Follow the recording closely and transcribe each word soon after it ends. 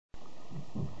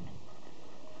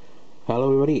Hello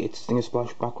everybody, it's Stinger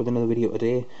Splash back with another video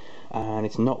today, and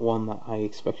it's not one that I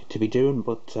expected to be doing,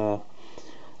 but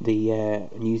the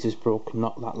news has broke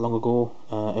not that long ago,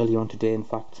 earlier on today in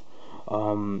fact,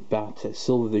 that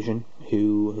Silvervision,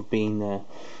 who have been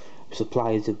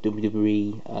suppliers of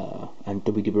WWE and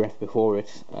WWF before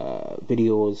it,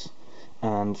 videos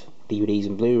and DVDs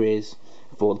and Blu-rays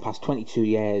for the past 22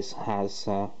 years,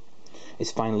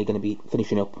 is finally going to be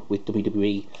finishing up with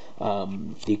WWE.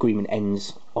 The agreement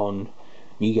ends on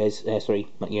New Year's, sorry,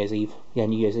 not New Year's Eve, yeah,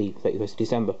 New Year's Eve, 31st of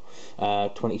December,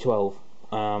 2012,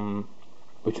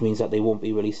 which means that they won't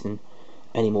be releasing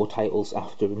any more titles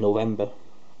after November,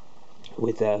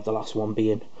 with the last one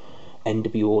being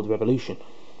NWO The Revolution,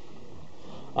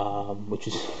 which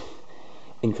is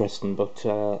interesting, but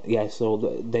yeah,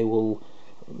 so they will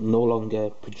no longer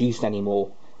produce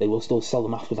anymore. They will still sell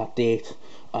them after that date,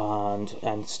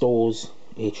 and stores,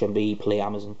 HMV, Play,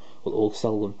 Amazon, will all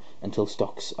sell them until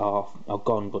stocks are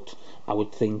gone. But I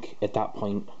would think at that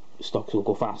point stocks will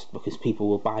go fast, because people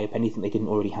will buy up anything they didn't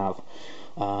already have.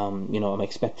 You know, I'm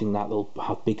expecting that they'll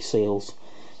have big sales.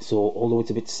 So although it's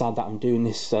a bit sad that I'm doing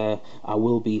this, I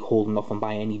will be holding off on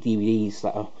buying any DVDs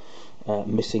that are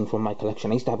missing from my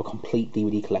collection. I used to have a complete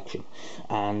DVD collection,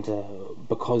 and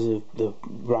because of the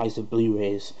rise of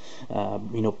Blu-rays,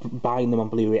 you know, buying them on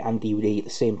Blu-ray and DVD at the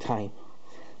same time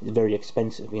is very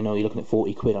expensive. You know, you're looking at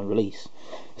 40 quid on release.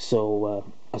 So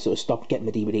I sort of stopped getting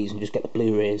the DVDs and just get the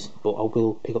Blu-rays, but I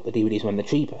will pick up the DVDs when they're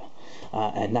cheaper.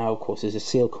 And now, of course, there's a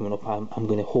sale coming up. I'm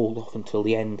going to hold off until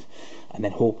the end, and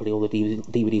then hopefully all the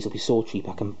DVDs will be so cheap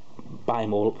I can buy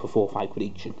them all up for 4 or 5 quid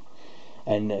each,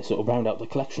 and sort of round out the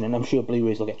collection. And I'm sure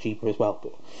Blu-rays will get cheaper as well.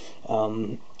 But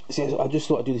so I just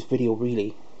thought I'd do this video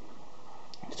really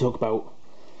to talk about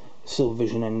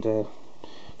Silvervision and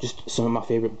just some of my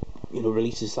favourite, you know,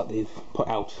 releases that they've put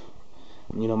out.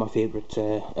 You know, my favourite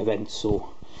events or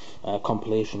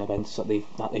compilation events that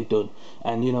they've done.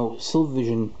 And you know,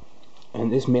 Silvervision,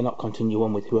 and this may not continue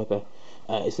on with whoever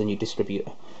is the new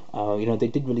distributor. You know, they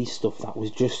did release stuff that was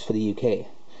just for the UK.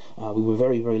 We were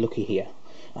very, very lucky here.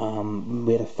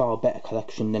 We had a far better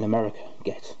collection than America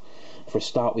gets. For a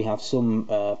start, we have some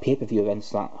pay-per-view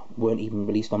events that weren't even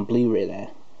released on Blu-ray there,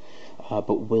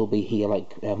 but will be here,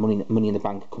 like Money in the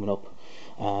Bank coming up.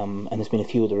 And there's been a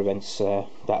few other events that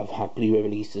have had Blu-ray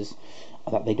releases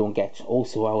that they don't get.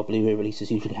 Also, our Blu-ray releases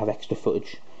usually have extra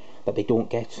footage that they don't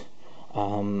get.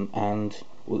 And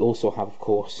we also have, of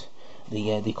course,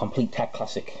 the complete Tag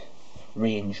Classic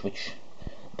range, which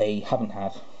they haven't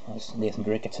had, as Nathan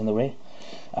Drake gets in the way.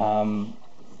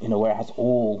 You know, where it has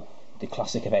all the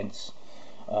classic events,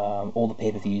 all the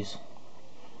pay-per-views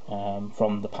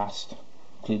from the past,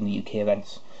 including the UK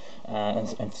events,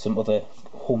 and some other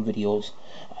home videos,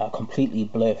 completely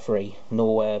blur-free,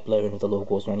 no blurring of the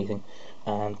logos or anything.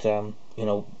 And you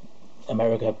know,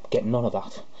 America get none of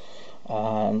that.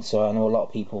 And so I know a lot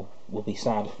of people will be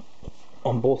sad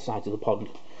on both sides of the pond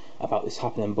about this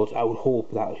happening, but I would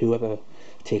hope that whoever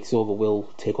takes over will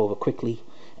take over quickly,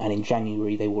 and in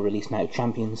January they will release Night of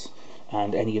Champions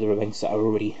and any other events that are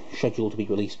already scheduled to be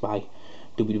released by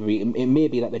WWE. It may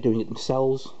be that they're doing it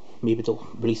themselves, maybe they'll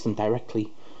release them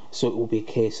directly, so it will be a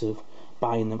case of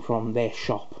buying them from their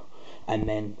shop, and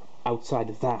then outside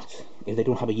of that, if they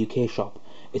don't have a UK shop,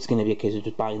 it's going to be a case of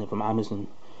just buying them from Amazon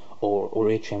or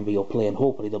HMV or Play, and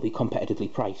hopefully they'll be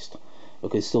competitively priced,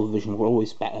 because Silvervision were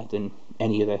always better than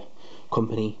any other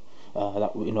company.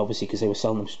 That, you know, obviously because they were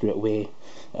selling them straight away.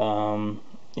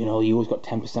 You know, you always got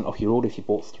 10% off your order if you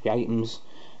bought 3 items,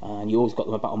 and you always got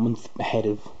them about a month ahead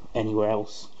of anywhere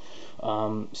else.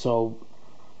 So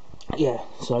yeah,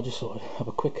 so I just thought I'd have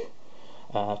a quick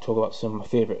talk about some of my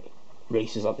favourite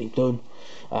races that they've done.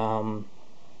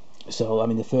 So I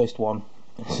mean, the first one,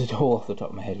 this is all off the top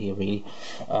of my head here really,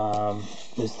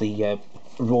 there's the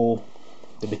Raw,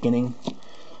 the beginning,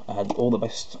 all the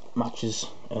best matches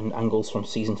and angles from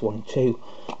seasons 1 and 2.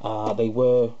 They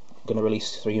were going to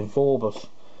release 3 and 4, but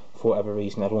for whatever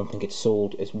reason I don't think it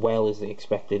sold as well as they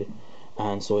expected,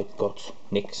 and so it got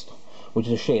nixed, which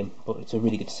is a shame, but it's a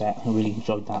really good set. I really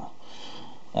enjoyed that.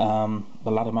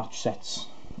 The ladder match sets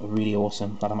are really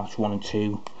awesome, ladder match 1 and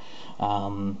 2.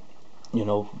 You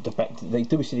know, the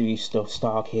WCW stuff,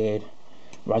 Starrcade,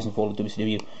 Rise and Fall of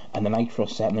WCW, and the Nitro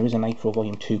set, and there is a Nitro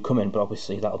Volume 2 coming, but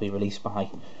obviously that'll be released by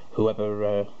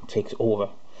whoever takes over.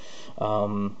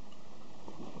 And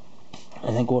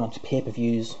then going on to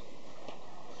pay-per-views,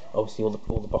 obviously all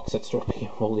the box sets are up here,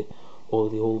 all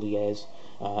the older years.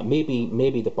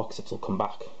 Maybe the box sets will come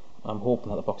back. I'm hoping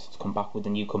that the box sets come back with the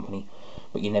new company,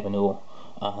 but you never know.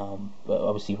 But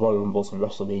obviously Royal Rumbles and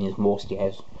WrestleManias most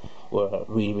years were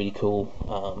really, really cool.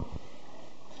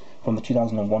 From the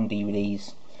 2001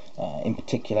 DVDs, in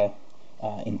particular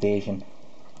Invasion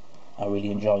I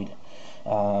really enjoyed,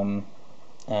 and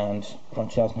from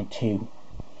 2002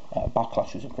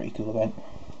 Backlash was a pretty cool event.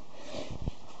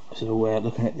 So we're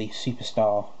looking at the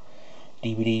Superstar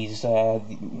DVDs.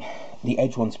 The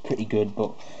Edge one's pretty good,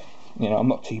 but you know, I'm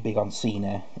not too big on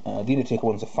Cena. The Undertaker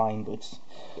ones are fine, but it's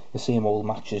the same old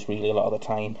matches really a lot of the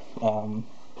time.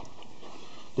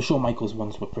 The Shawn Michaels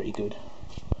ones were pretty good.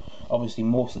 Obviously,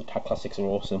 most of the Tag Classics are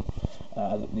awesome.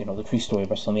 You know, the True Story of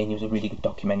WrestleMania was a really good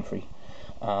documentary,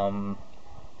 and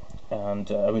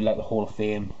I really like the Hall of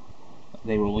Fame.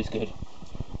 They were always good.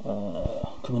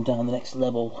 Coming down the next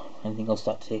level, anything else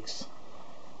that takes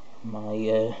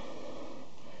my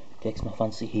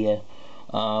fancy here.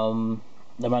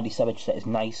 The Randy Savage set is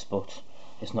nice, but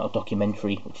it's not a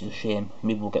documentary, which is a shame.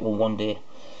 Maybe we'll get one day.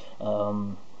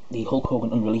 The Hulk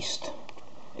Hogan Unreleased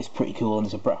is pretty cool, and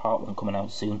there's a Bret Hart one coming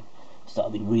out soon, so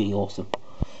that'll be really awesome.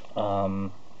 The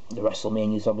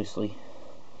WrestleManias, obviously.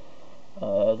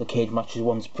 The cage matches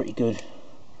one's pretty good,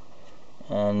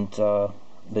 and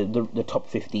the top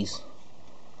 50s,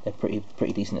 they're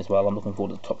pretty decent as well. I'm looking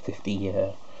forward to the top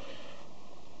 50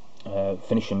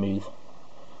 finishing move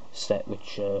set,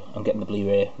 which I'm getting the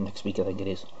Blu-ray next week, I think it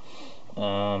is.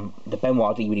 The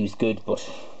Benoit DVD was good, but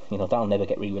you know, that'll never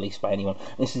get re-released by anyone.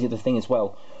 And this is the other thing as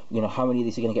well. You know, how many of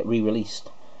these are going to get re-released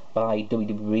by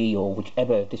WWE or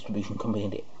whichever distribution company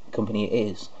it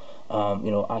is?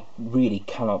 You know, I really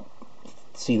cannot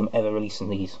see them ever releasing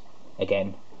these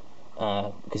again,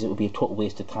 because it would be a total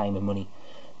waste of time and money.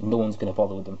 No one's going to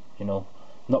bother with them, you know,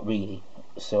 not really.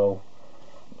 So,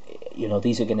 you know,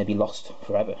 these are going to be lost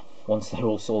forever once they're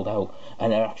all sold out,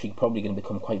 and they're actually probably going to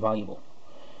become quite valuable,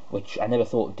 which I never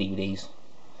thought of DVDs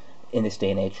in this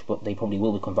day and age, but they probably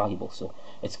will become valuable. So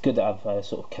it's good that I've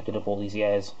sort of kept it up all these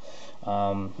years.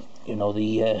 You know,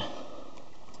 the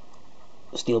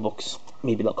steelbooks,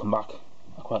 maybe they'll come back.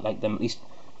 I quite like them. At least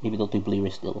maybe they'll do Blu-ray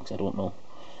steelbooks, I don't know.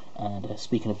 And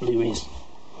speaking of Blu-rays,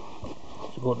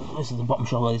 so this is the bottom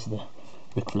shelf. This is the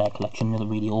Ric Flair collection, another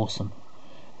really awesome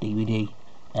DVD.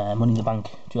 Money in the Bank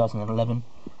 2011,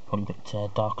 probably a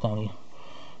bit dark down here,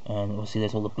 and obviously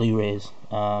there's all the Blu-rays.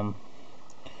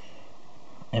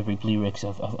 Every Blu-ray,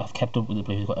 because I've kept up with the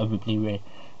Blu-rays, got every Blu-ray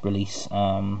release.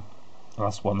 The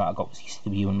last one that I got was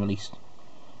ECW Unreleased.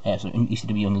 So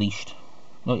ECW Unleashed.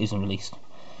 No, it is Unreleased.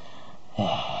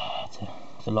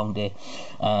 It's a long day,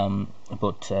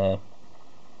 but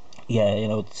yeah, you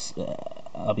know, it's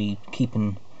I'll be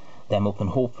keeping them up, and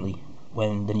hopefully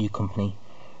when the new company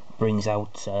brings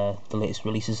out the latest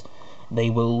releases, they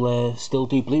will still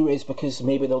do Blu-rays, because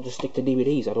maybe they'll just stick to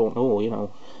DVDs. I don't know, you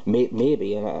know,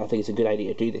 maybe, and I think it's a good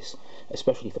idea to do this,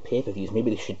 especially for pay-per-views.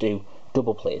 Maybe they should do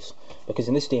double plays, because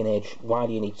in this day and age, why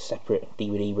do you need separate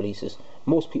DVD releases?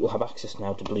 Most people have access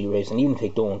now to Blu-rays, and even if they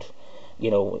don't, you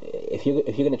know, if you're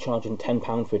going to charge them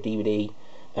 £10 for a DVD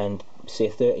and say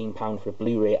 £13 for a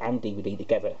Blu-ray and DVD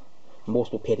together,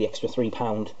 most will pay the extra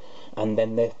 £3, and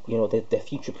then they're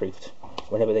future-proofed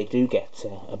whenever they do get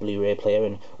a Blu-ray player,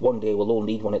 and one day we'll all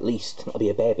need one at least. That'll be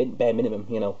a bare minimum,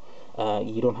 you know.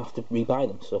 You don't have to rebuy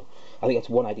them. So I think that's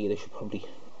one idea they should probably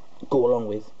go along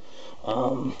with.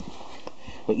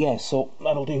 But yeah, so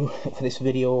that'll do for this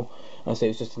video. I say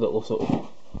it's just a little sort of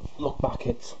look back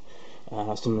at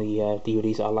some of the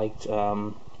DVDs that I liked.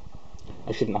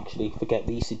 I shouldn't actually forget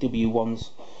the ECW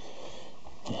ones,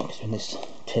 because in this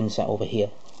tin set over here,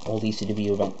 all the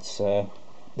ECW events,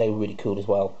 they were really cool as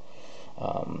well.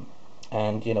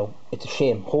 And you know, it's a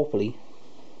shame. Hopefully,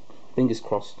 fingers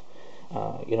crossed,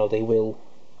 you know, they will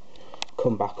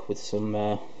come back with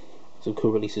some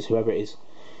cool releases, whoever it is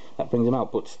that brings them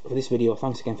out. But for this video,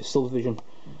 thanks again for Silvervision,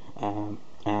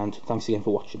 and thanks again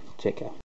for watching. Take care.